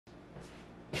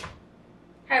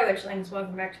Hi witchlings,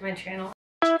 welcome back to my channel.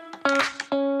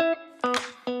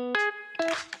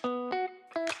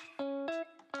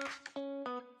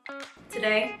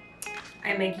 Today,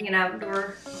 I'm making an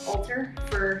outdoor altar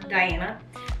for Diana,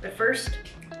 but first,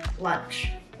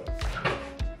 lunch.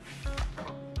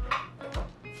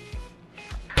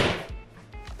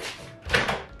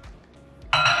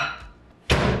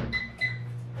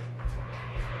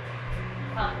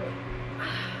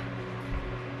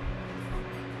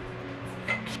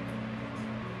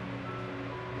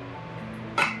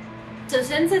 So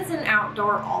since it's an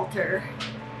outdoor altar,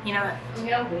 you know what, I'm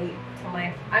gonna wait till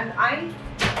I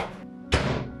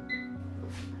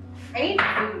need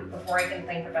food before I can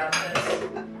think about this.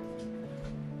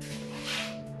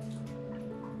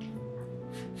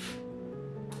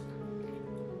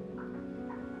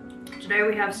 Today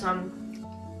we have some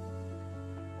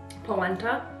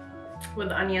polenta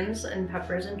with onions and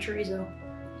peppers and chorizo.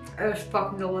 It was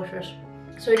fucking delicious.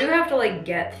 So I do have to like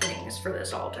get things for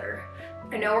this altar.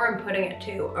 I know where I'm putting it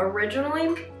too.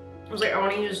 Originally, I was like, I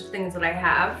want to use things that I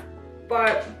have,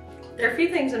 but there are a few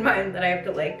things in mind that I have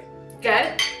to like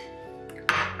get.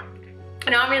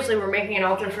 And obviously we're making an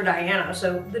altar for Diana,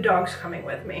 so the dog's coming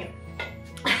with me.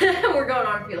 We're going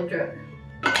on a field trip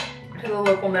to the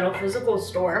local metaphysical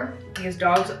store because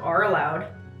dogs are allowed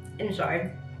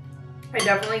inside. I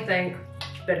definitely think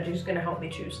Benji's gonna help me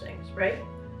choose things, right?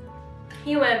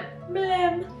 He went,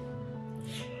 bleh.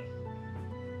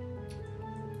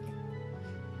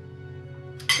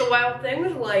 So while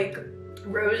things like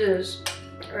roses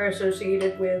are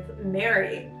associated with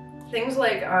Mary, things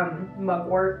like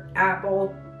mugwort,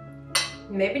 apple,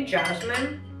 maybe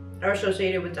jasmine are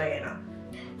associated with Diana.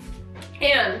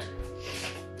 And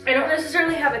I don't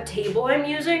necessarily have a table I'm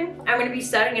using. I'm gonna be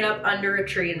setting it up under a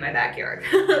tree in my backyard,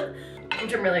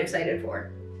 which I'm really excited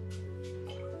for.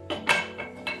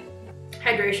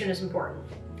 Hydration is important.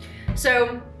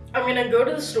 So I'm gonna go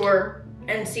to the store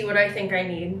and see what I think I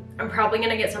need. I'm probably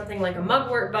gonna get something like a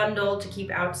mugwort bundle to keep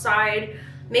outside,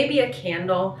 maybe a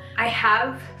candle. I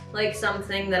have like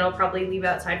something that I'll probably leave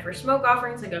outside for smoke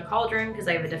offerings, like a cauldron, because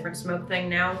I have a different smoke thing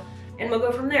now, and we'll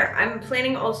go from there. I'm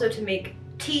planning also to make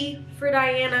tea for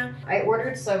Diana. I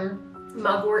ordered some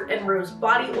mugwort and rose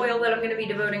body oil that I'm gonna be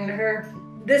devoting to her.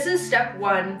 This is step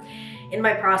one in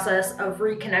my process of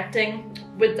reconnecting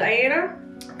with Diana,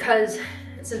 because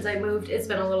since I moved, it's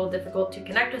been a little difficult to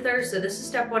connect with her. So this is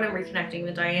step one in reconnecting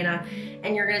with Diana,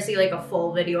 and you're gonna see like a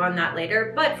full video on that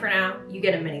later. But for now, you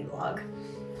get a mini vlog.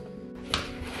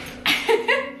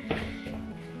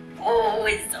 Oh,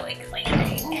 it's so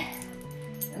exciting.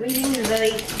 Everything is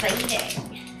very exciting.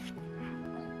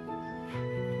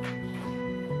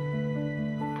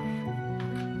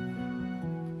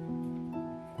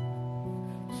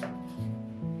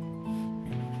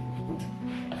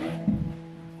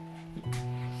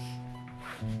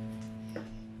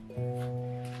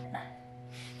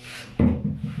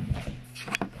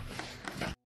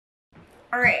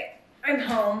 All right, I'm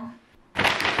home.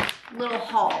 Little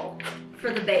haul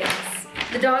for the base.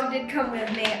 The dog did come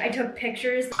with me. I took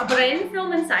pictures, but I didn't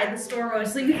film inside the store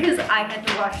mostly because I had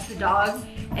to watch the dog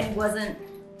and wasn't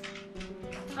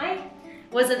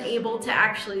able to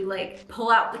actually like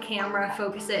pull out the camera,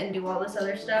 focus it, and do all this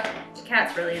other stuff. The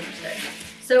cat's really interested.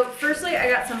 So firstly, I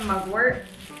got some mugwort,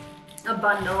 a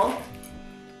bundle.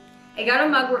 I got a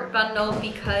mugwort bundle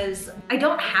because I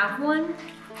don't have one.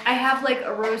 I have like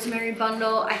a rosemary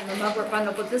bundle, I have a mugwort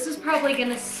bundle, but this is probably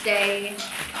gonna stay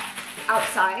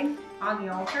outside on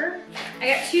the altar. I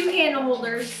got 2 candle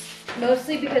holders,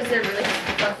 mostly because they're really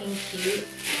fucking cute.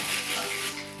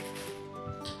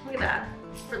 Look at that,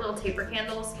 for little taper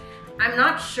candles. I'm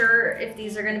not sure if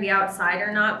these are gonna be outside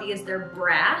or not because they're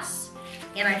brass,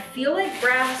 and I feel like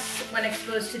brass, when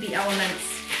exposed to the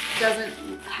elements, doesn't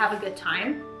have a good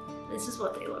time. This is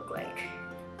what they look like.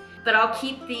 But I'll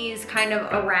keep these kind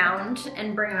of around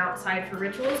and bring them outside for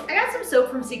rituals. I got some soap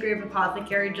from Secret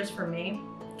Apothecary just for me,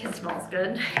 because it smells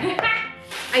good.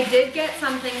 I did get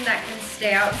something that can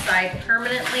stay outside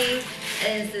permanently. It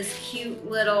is this cute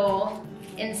little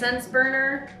incense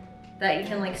burner that you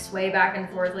can like sway back and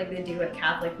forth like they do at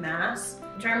Catholic Mass,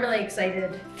 which I'm really excited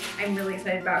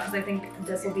about because I think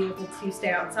this will be able to stay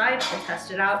outside. I'll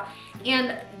test it out.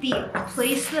 And the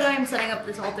place that I'm setting up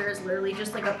this altar is literally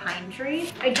just like a pine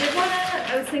tree. I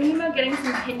was thinking about getting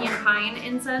some pinyon pine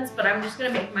incense, but I'm just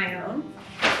gonna make my own.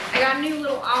 I got a new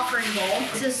little offering bowl.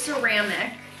 This is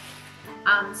ceramic,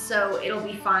 so it'll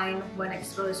be fine when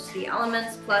exposed to the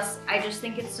elements. Plus, I just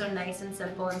think it's so nice and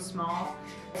simple and small.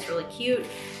 It's really cute.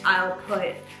 I'll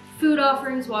put food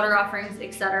offerings, water offerings,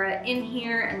 etc. in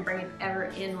here and bring it every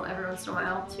once in a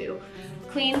while to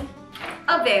clean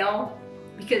a veil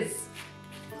because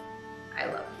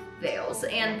I love veils.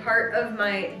 And part of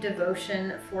my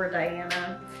devotion for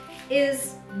Diana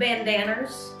is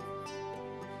bandanas.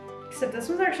 Except this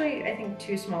one's actually, I think,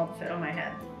 too small to fit on my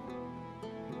head.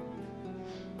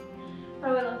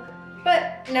 Oh, I look.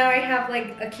 But now I have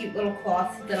like a cute little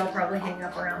cloth that I'll probably hang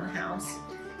up around the house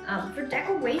for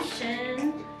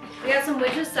decoration. We got some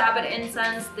Witch's Sabbath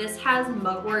incense. This has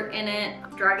mugwort in it,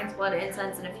 dragon's blood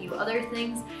incense, and a few other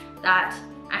things that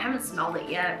I haven't smelled it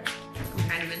yet. I'm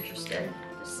kind of interested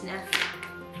to sniff.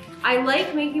 I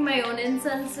like making my own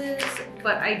incenses,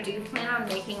 but I do plan on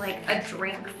making like a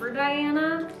drink for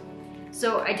Diana.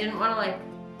 So I didn't want to like,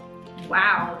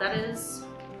 wow, that is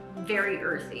very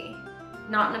earthy.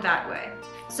 Not in a bad way.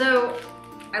 So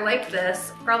I like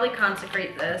this, probably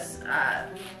consecrate this,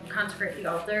 consecrate the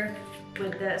altar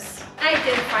with this. I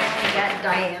did finally get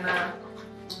Diana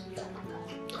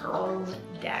her own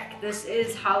deck. This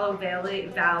is Hollow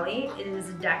Valley. It is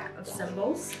a deck of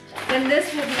symbols. And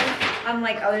this will be,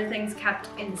 unlike other things, kept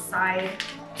inside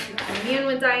to commune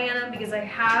with Diana because I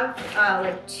have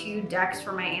like 2 decks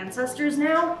for my ancestors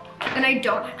now. And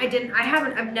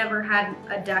I've never had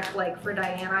a deck like for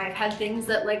Diana. I've had things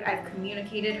that like I've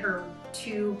communicated her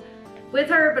to with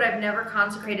her, but I've never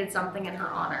consecrated something in her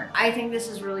honor. I think this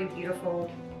is really beautiful.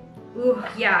 Ooh,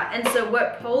 yeah, and so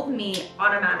what pulled me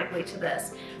automatically to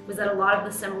this was that a lot of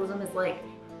the symbolism is like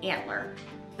antler.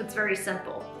 It's very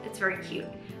simple, it's very cute.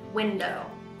 Window,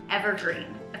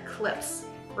 evergreen, eclipse,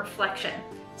 reflection,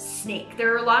 snake.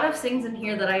 There are a lot of things in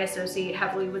here that I associate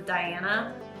heavily with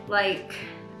Diana, like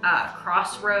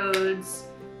crossroads,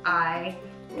 eye,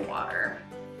 water.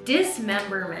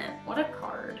 Dismemberment, what a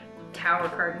card. Tower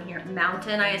card in here.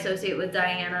 Mountain I associate with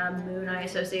Diana, moon I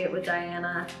associate with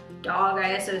Diana, dog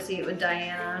I associate with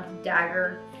Diana,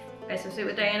 dagger I associate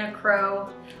with Diana, crow.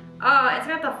 It's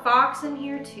got the fox in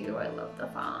here too. I love the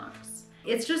fox.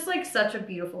 It's just like such a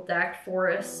beautiful deck,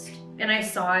 forest. And I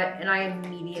saw it and I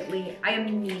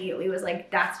immediately was like,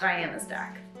 that's Diana's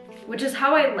deck. Which is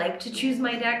how I like to choose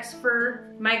my decks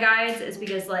for my guides, is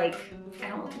because like, I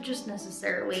don't just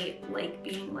necessarily like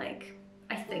being like,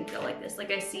 I think they'll like this. Like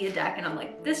I see a deck and I'm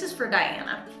like, this is for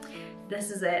Diana.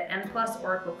 This is it. And plus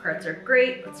oracle cards are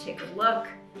great. Let's take a look.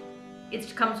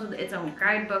 It comes with its own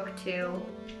guidebook too.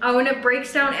 Oh, and it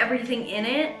breaks down everything in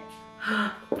it.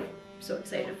 I'm so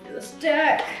excited for this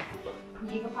deck.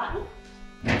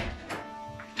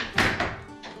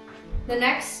 The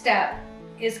next step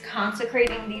is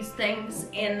consecrating these things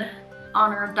in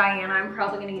honor of Diana. I'm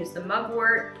probably gonna use the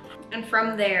mugwort. And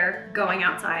from there, going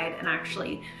outside and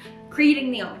actually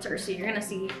creating the altar. So you're gonna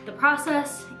see the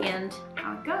process and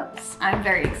how it goes. I'm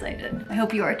very excited. I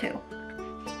hope you are too.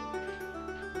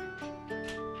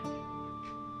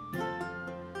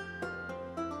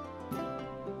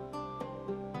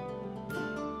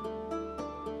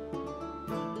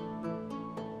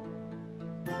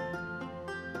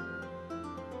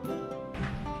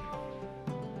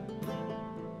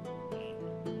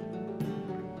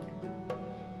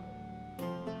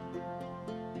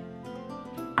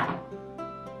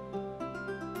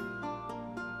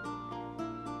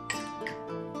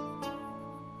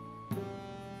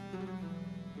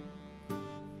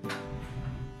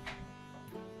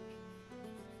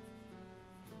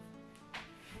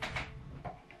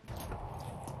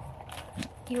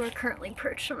 You are currently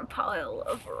perched on a pile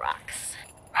of rocks.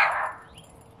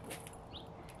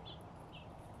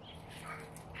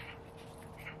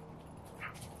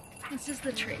 This is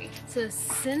the tree. So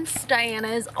since Diana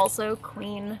is also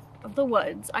queen of the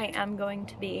woods, I am going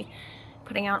to be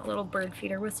putting out a little bird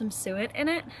feeder with some suet in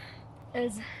it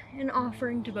as an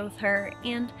offering to both her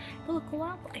and the local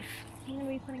wildlife. I'm gonna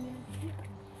be putting it in here.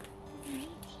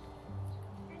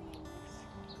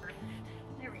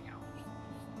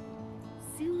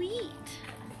 Sweet.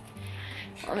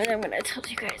 And then I'm gonna tilt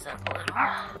you guys up a little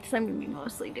because I'm gonna be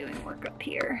mostly doing work up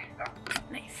here.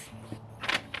 Nice.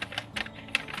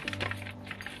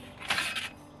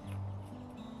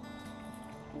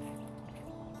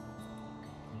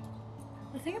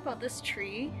 The thing about this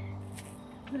tree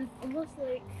is that it's almost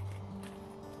like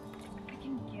I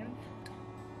can give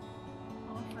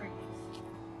offerings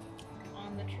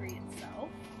on the tree itself.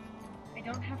 I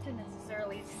don't have to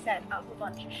necessarily set up a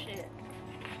bunch of shit,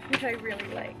 which I really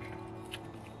like.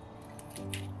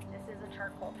 This is a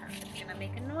charcoal pen. It's gonna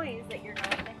make a noise that you're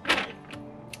not gonna hear.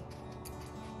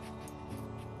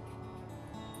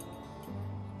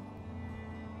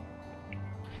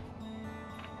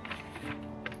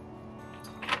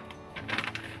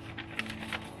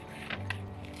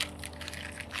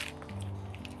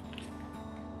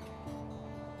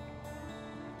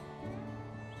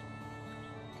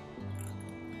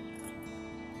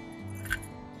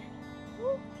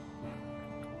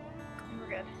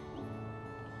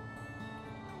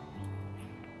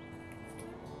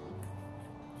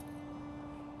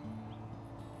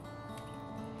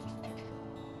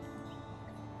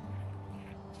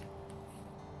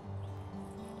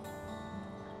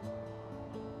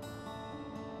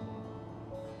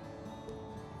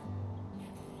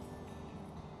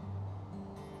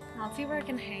 I'll see where I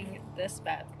can hang this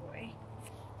bad boy.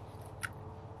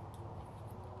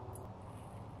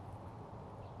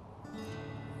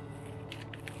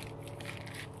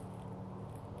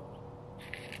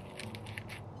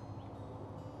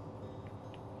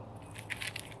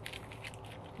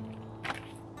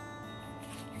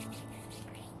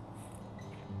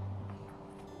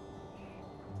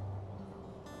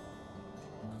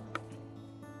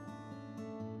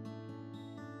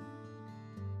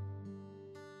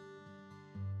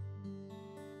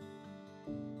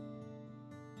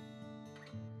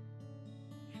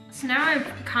 So now I've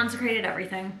consecrated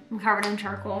everything. I'm covered in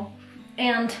charcoal,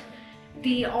 and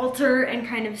the altar and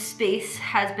kind of space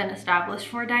has been established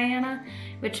for Diana,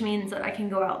 which means that I can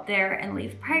go out there and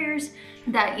leave prayers,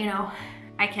 that, you know,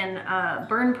 I can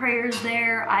burn prayers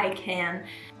there, I can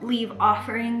leave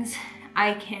offerings,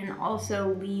 I can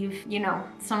also leave, you know,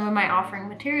 some of my offering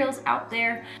materials out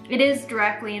there. It is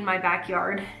directly in my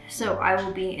backyard, so I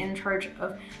will be in charge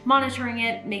of monitoring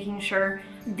it, making sure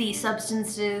the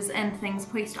substances and things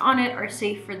placed on it are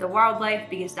safe for the wildlife,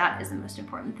 because that is the most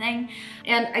important thing.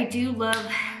 And I do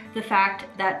love the fact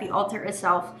that the altar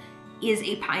itself is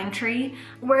a pine tree.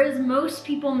 Whereas most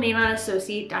people may not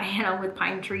associate Diana with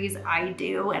pine trees, I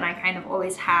do, and I kind of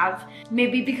always have.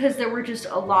 Maybe because there were just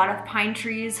a lot of pine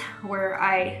trees where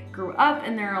I grew up,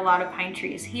 and there are a lot of pine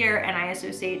trees here, and I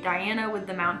associate Diana with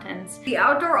the mountains. The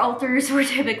outdoor altars were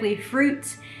typically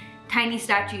fruits, tiny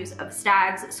statues of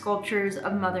stags, sculptures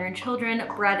of mother and children,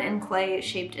 bread and clay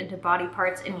shaped into body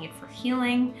parts in need for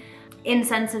healing,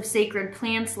 incense of sacred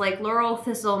plants like laurel,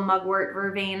 thistle, mugwort,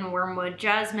 vervain, wormwood,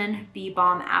 jasmine, bee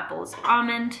balm, apples,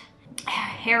 almond.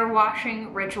 Hair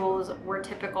washing rituals were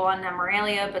typical on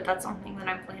Nemeralia, but that's something that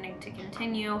I'm planning to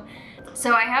continue.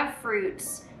 So I have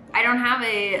fruits. I don't have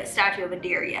a statue of a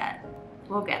deer yet.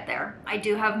 We'll get there. I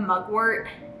do have mugwort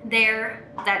there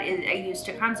that I use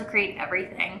to consecrate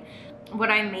everything. What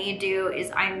I may do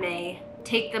is I may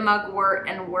take the mugwort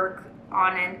and work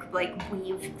on and like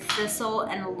weave thistle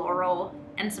and laurel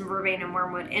and some vervain and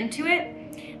wormwood into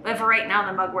it. But for right now,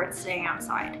 the mugwort's staying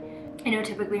outside. I know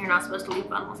typically you're not supposed to leave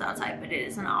bundles outside, but it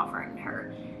is an offering to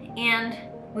her. And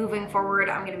moving forward,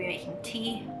 I'm gonna be making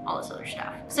tea, all this other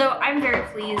stuff. So I'm very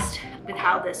pleased with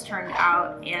how this turned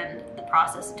out and the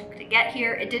process it took to get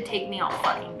here. It did take me all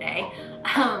fucking day.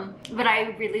 But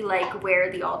I really like where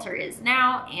the altar is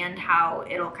now and how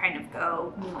it'll kind of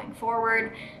go moving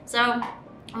forward. So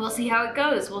we'll see how it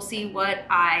goes. We'll see what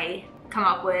I come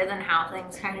up with and how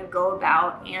things kind of go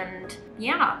about. And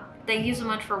yeah, thank you so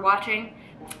much for watching.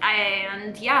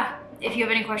 And yeah, if you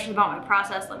have any questions about my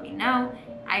process, let me know.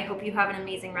 I hope you have an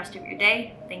amazing rest of your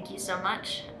day. Thank you so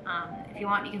much. If you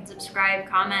want, you can subscribe,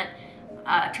 comment,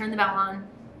 turn the bell on,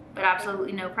 but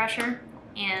absolutely no pressure.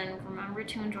 And remember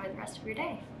to enjoy the rest of your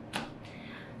day.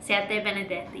 Siate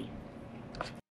benedetti.